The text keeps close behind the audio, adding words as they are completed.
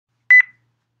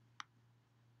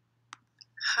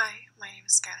name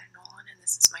is Skylar Nolan, and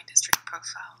this is my district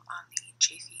profile on the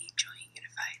Chaffee Joint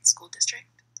Unified School District.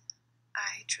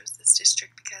 I chose this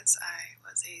district because I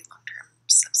was a long-term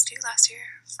substitute last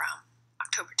year from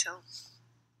October till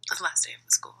the last day of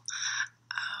the school,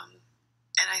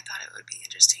 and I thought it would be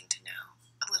interesting to know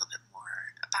a little bit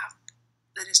more about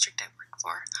the district I work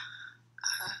for,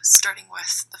 starting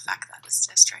with the fact that this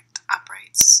district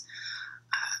operates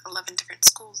 11 different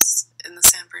schools in the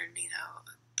San Bernardino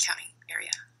County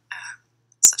area,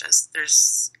 such as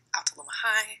there's Altaloma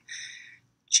High,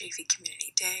 Chaffee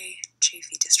Community Day,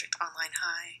 Chaffee District Online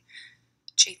High,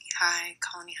 Chaffee High,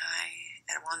 Colony High,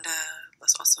 Etiwanda,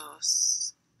 Los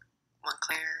Osos,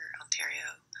 Montclair,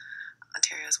 Ontario.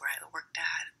 Ontario is where I worked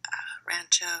at,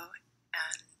 Rancho,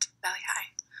 and Valley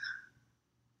High.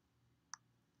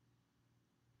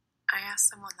 I asked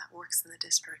someone that works in the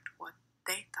district what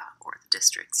they thought were the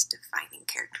district's defining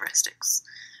characteristics,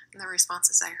 and the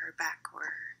responses I heard back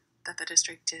were that the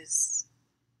district is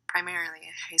primarily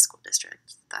a high school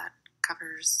district that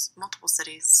covers multiple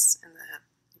cities in the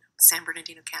San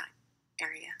Bernardino County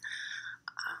area.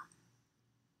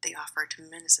 They offer a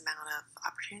tremendous amount of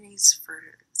opportunities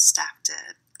for staff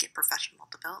to get professional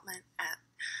development at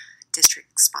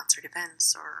district-sponsored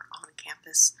events or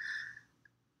on-campus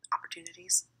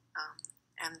opportunities,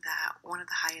 and that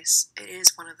it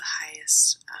is one of the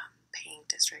highest paying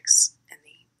districts in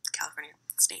the California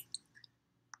state.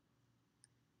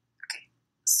 Okay,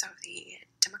 so the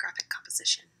demographic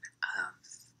composition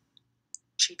of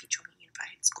Chaffee Joint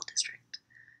Unified School District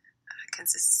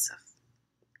consists of,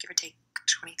 give or take,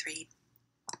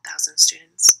 23,000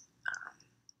 students.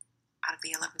 Out of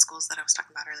the 11 schools that I was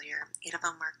talking about earlier, 8 of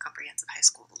them are comprehensive high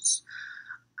schools.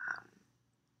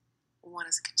 One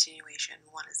is a continuation,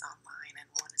 one is online,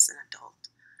 and one is an adult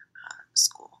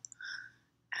school.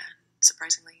 And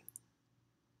surprisingly,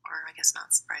 or I guess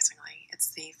not surprisingly, it's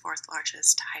the 4th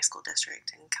largest high school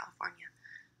district in California.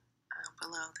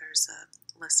 Below, there's a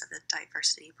list of the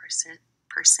diversity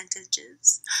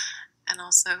percentages, and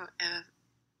also a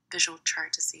visual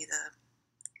chart to see the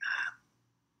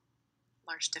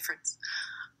large difference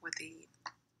with the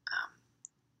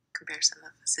comparison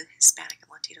of Hispanic and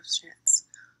Latino students.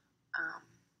 I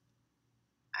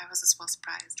was as well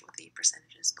surprised with the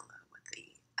percentages below with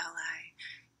the LI,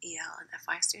 EL, and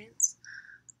FI students,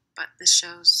 but this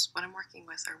shows what I'm working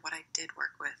with, or what I did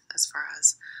work with, as far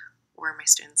as where my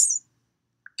students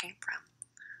came from.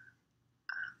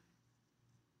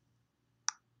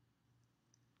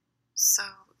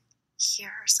 So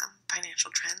here are some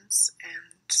financial trends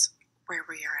and where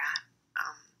we are at.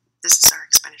 This is our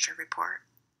expenditure report,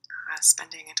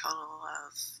 spending a total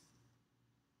of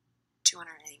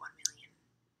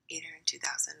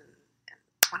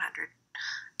 $281,802,100.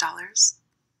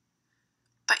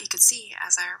 But you can see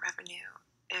as our revenue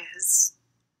is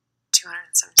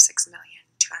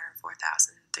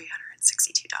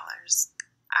 $276,204,362.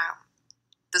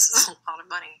 This is a lot of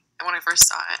money. And when I first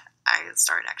saw it, I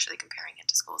started actually comparing it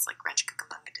to schools like Rancho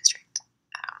Cucamonga District.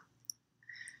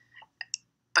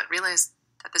 But realized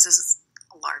that this is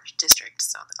a large district,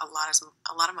 so a lot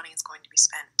of money is going to be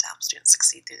spent to help students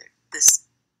succeed through this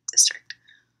district.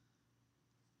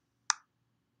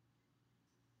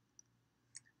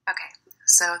 Okay,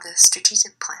 so the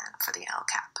strategic plan for the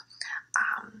LCAP.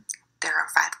 There are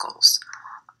 5 goals.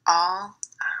 All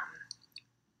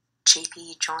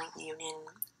Chaffee Joint Union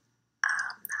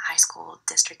high school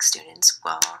district students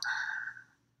will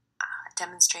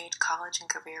demonstrate college and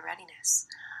career readiness.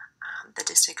 The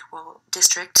district will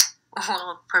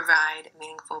provide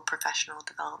meaningful professional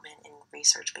development in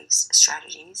research-based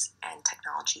strategies and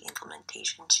technology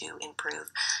implementation to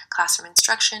improve classroom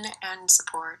instruction and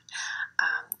support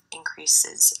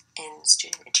increases in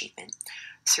student achievement.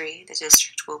 3, the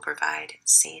district will provide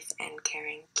safe and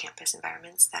caring campus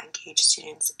environments that engage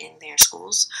students in their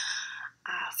schools.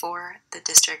 4, the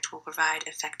district will provide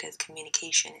effective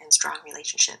communication and strong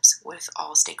relationships with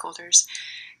all stakeholders.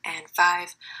 And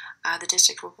 5, the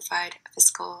district will provide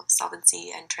fiscal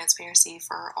solvency and transparency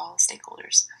for all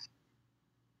stakeholders.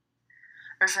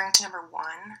 Referring to number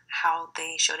 1, how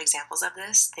they showed examples of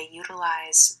this, they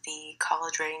utilize the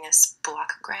College Readiness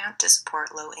Block Grant to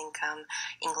support low-income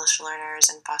English learners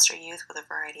and foster youth with a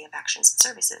variety of actions and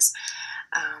services,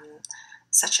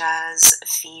 such as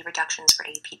fee reductions for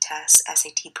AP tests,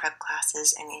 SAT prep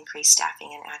classes, and increased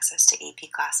staffing and access to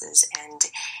AP classes, and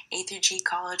A through G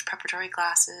college preparatory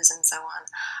classes, and so on.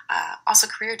 Also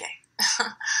Career Day.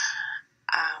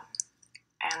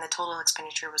 And the total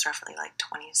expenditure was roughly like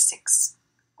 $26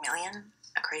 million,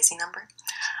 a crazy number.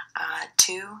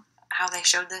 2, how they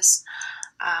showed this.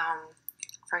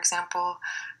 For example,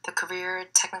 the Career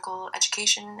Technical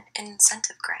Education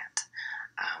Incentive Grant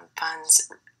funds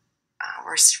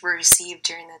were received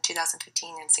during the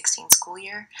 2015 and 16 school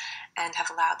year and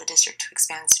have allowed the district to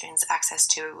expand students' access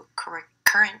to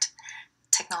current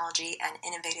technology and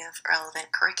innovative,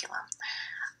 relevant curriculum.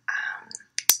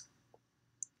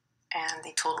 And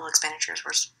the total expenditures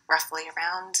were roughly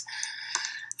around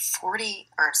 $4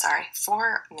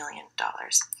 million.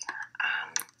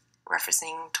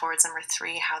 Referencing towards number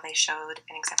 3, how they showed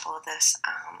an example of this,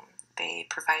 they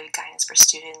provided guidance for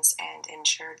students and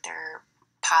ensured their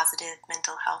positive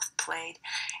mental health played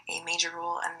a major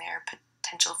role in their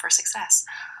potential for success.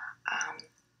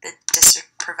 The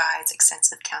district provides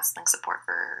extensive counseling support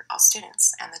for all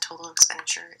students, and the total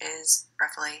expenditure is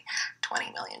roughly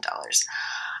 $20 million.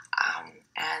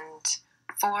 And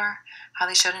 4, how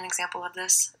they showed an example of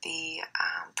this,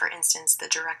 for instance, the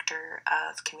Director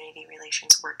of Community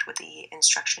Relations worked with the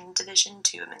Instruction Division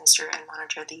to administer and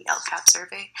monitor the LCAP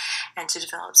survey and to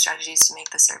develop strategies to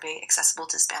make the survey accessible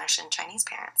to Spanish and Chinese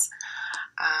parents.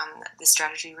 This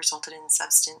strategy resulted in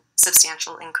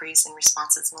substantial increase in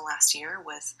responses in the last year,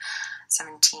 with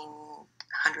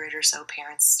 1,700 or so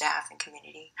parents, staff, and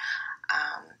community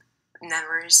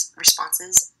members'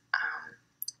 responses,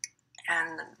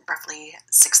 and roughly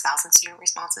 6,000 student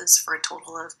responses, for a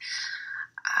total of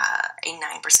a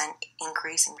 9%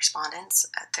 increase in respondents.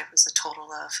 There was a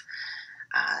total of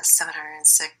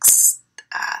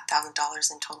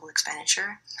 $706,000 in total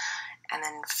expenditure. And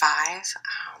then 5,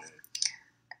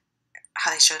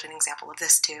 how they showed an example of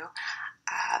this too.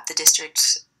 The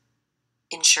district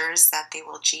ensures that they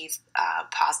will achieve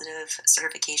positive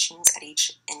certifications at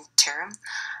each interim,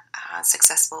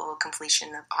 successful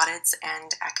completion of audits,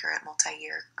 and accurate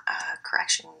multi-year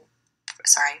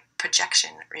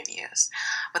projection reviews,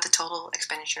 with a total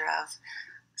expenditure of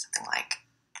something like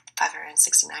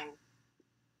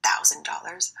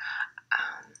 $569,000.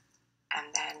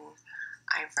 And then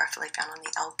I roughly found on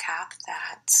the LCAP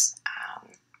that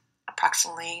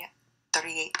approximately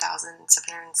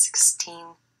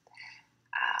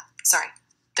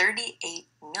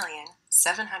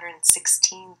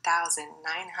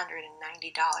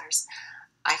 38,716,990,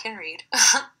 I can read,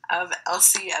 of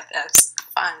LCFF's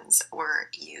funds were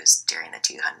used during the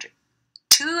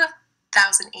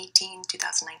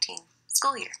 2018-2019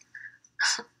 school year.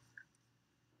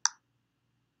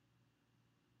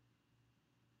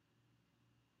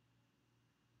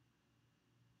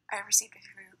 I received a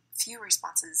few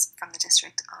responses from the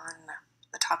district on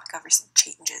the topic of recent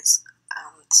changes.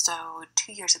 So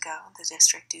 2 years ago, the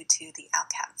district, due to the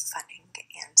LCAP funding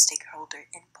and stakeholder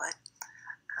input,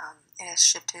 it has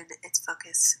shifted its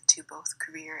focus to both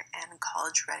career and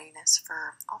college readiness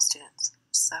for all students.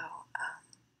 So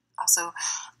also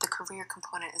the career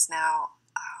component is now,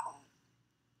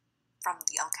 from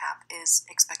the LCAP, is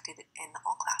expected in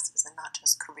all classes and not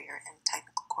just career and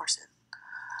technical courses.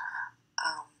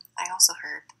 I also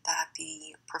heard that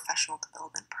the professional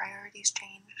development priorities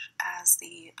changed as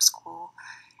the school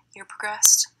year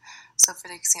progressed. So,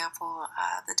 for example,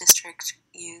 the district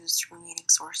used remaining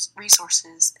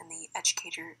resources in the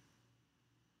Educator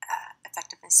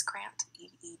Effectiveness Grant,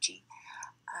 EEG,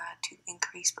 to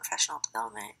increase professional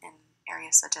development in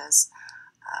areas such as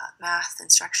math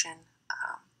instruction,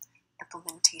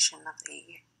 implementation of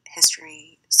the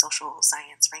history, social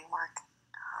science framework,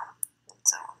 and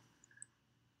so on.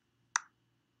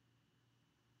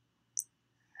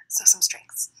 So some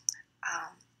strengths.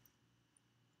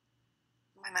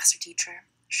 My master teacher,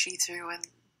 she threw in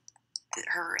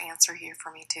her answer here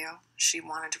for me too. She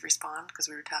wanted to respond because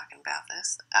we were talking about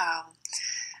this.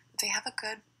 They have a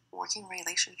good working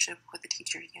relationship with the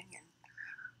teacher union.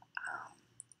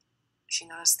 She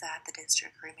noticed that the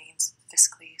district remains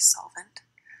fiscally solvent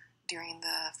during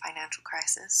the financial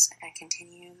crisis and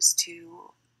continues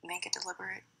to make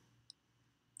deliberate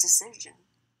decisions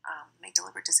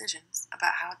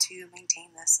about how to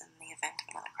maintain this in the event of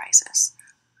another crisis.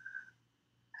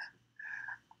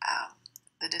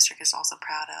 The district is also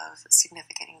proud of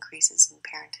significant increases in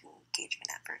parent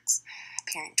engagement efforts,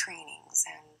 parent trainings,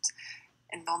 and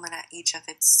involvement at each of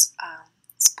its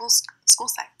school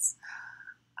sites.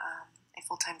 A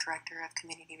full-time director of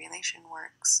community relations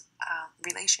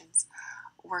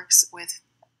works with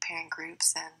parent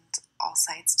groups and all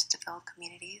sites to develop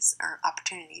communities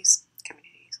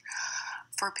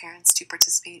for parents to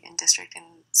participate in district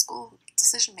and school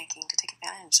decision-making to take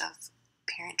advantage of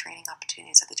parent training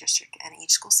opportunities at the district and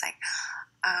each school site.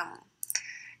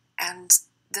 And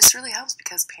this really helps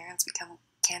because parents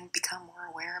can become more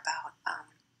aware about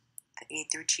the A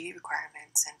through G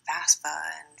requirements and FAFSA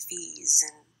and fees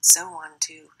and so on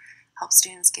to help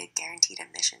students get guaranteed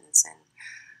admissions and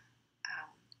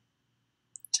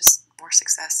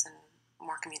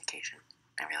more communication.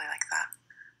 I really like that.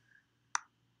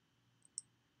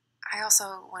 I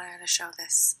also wanted to show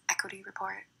this equity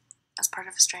report as part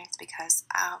of a strength because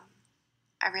I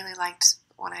really liked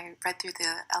when I read through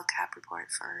the LCAP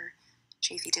report for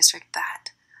Chaffey District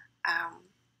that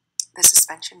the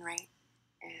suspension rate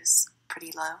is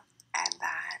pretty low and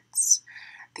that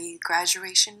the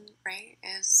graduation rate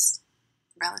is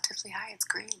relatively high, it's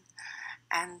green,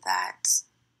 and that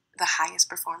the highest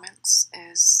performance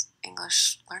is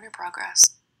English learner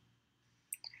progress.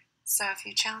 So a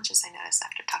few challenges I noticed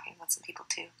after talking with some people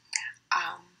too.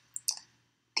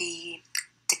 The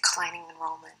declining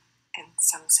enrollment in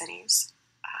some cities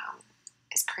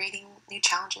is creating new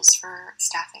challenges for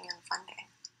staffing and funding,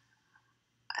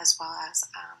 as well as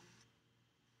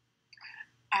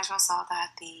I as well saw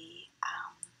that the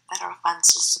federal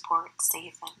funds to support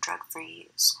safe and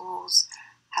drug-free schools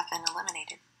have been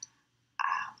eliminated.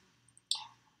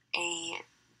 A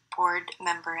board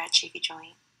member at Chaffey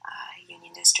Joint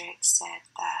Union District said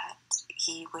that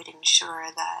he would ensure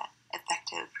that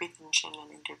effective prevention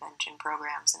and intervention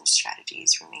programs and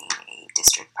strategies remain a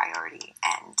district priority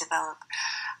and develop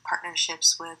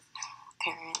partnerships with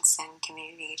parents and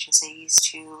community agencies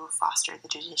to foster the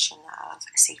tradition of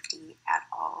safety at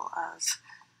all of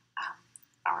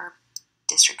our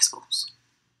district schools.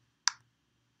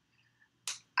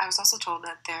 I was also told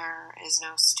that there is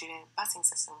no student busing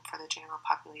system for the general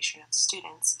population of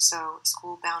students, so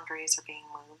school boundaries are being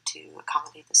moved to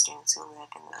accommodate the students who live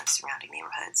in the surrounding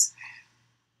neighborhoods.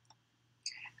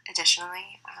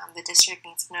 Additionally, the district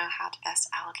needs to know how to best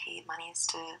allocate monies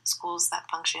to schools that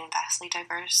function in vastly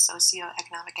diverse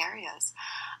socioeconomic areas.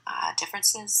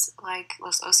 Differences like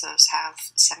Los Osos have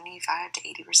 75 to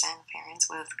 80% parents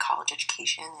with college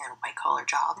education and white-collar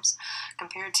jobs,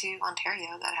 compared to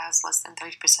Ontario that has less than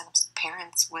 30% of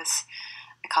parents with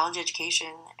a college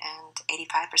education and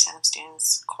 85% of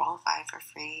students qualify for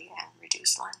free and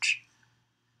reduced lunch.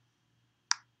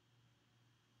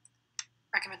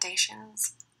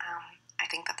 Recommendations. I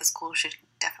think that the school should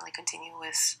definitely continue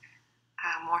with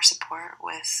more support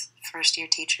with first-year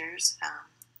teachers,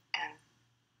 and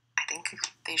I think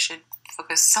they should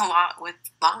focus a lot with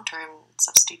long-term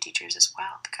substitute teachers as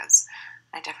well, because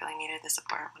I definitely needed the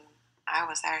support when I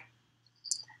was there.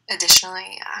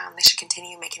 Additionally, they should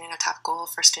continue making it a top goal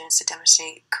for students to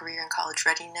demonstrate career and college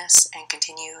readiness and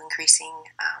continue increasing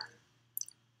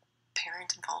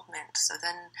parent involvement, so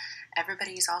then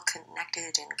everybody's all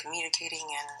connected and communicating,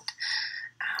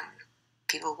 and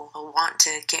people will want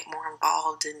to get more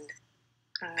involved,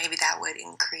 and maybe that would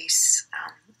increase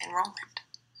enrollment.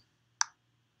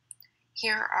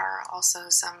 Here are also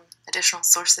some additional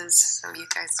sources so you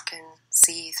guys can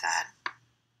see that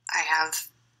I have,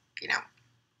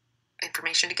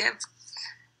 information to give.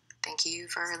 Thank you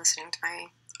for listening to my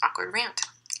awkward rant.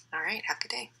 All right, have a good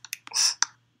day.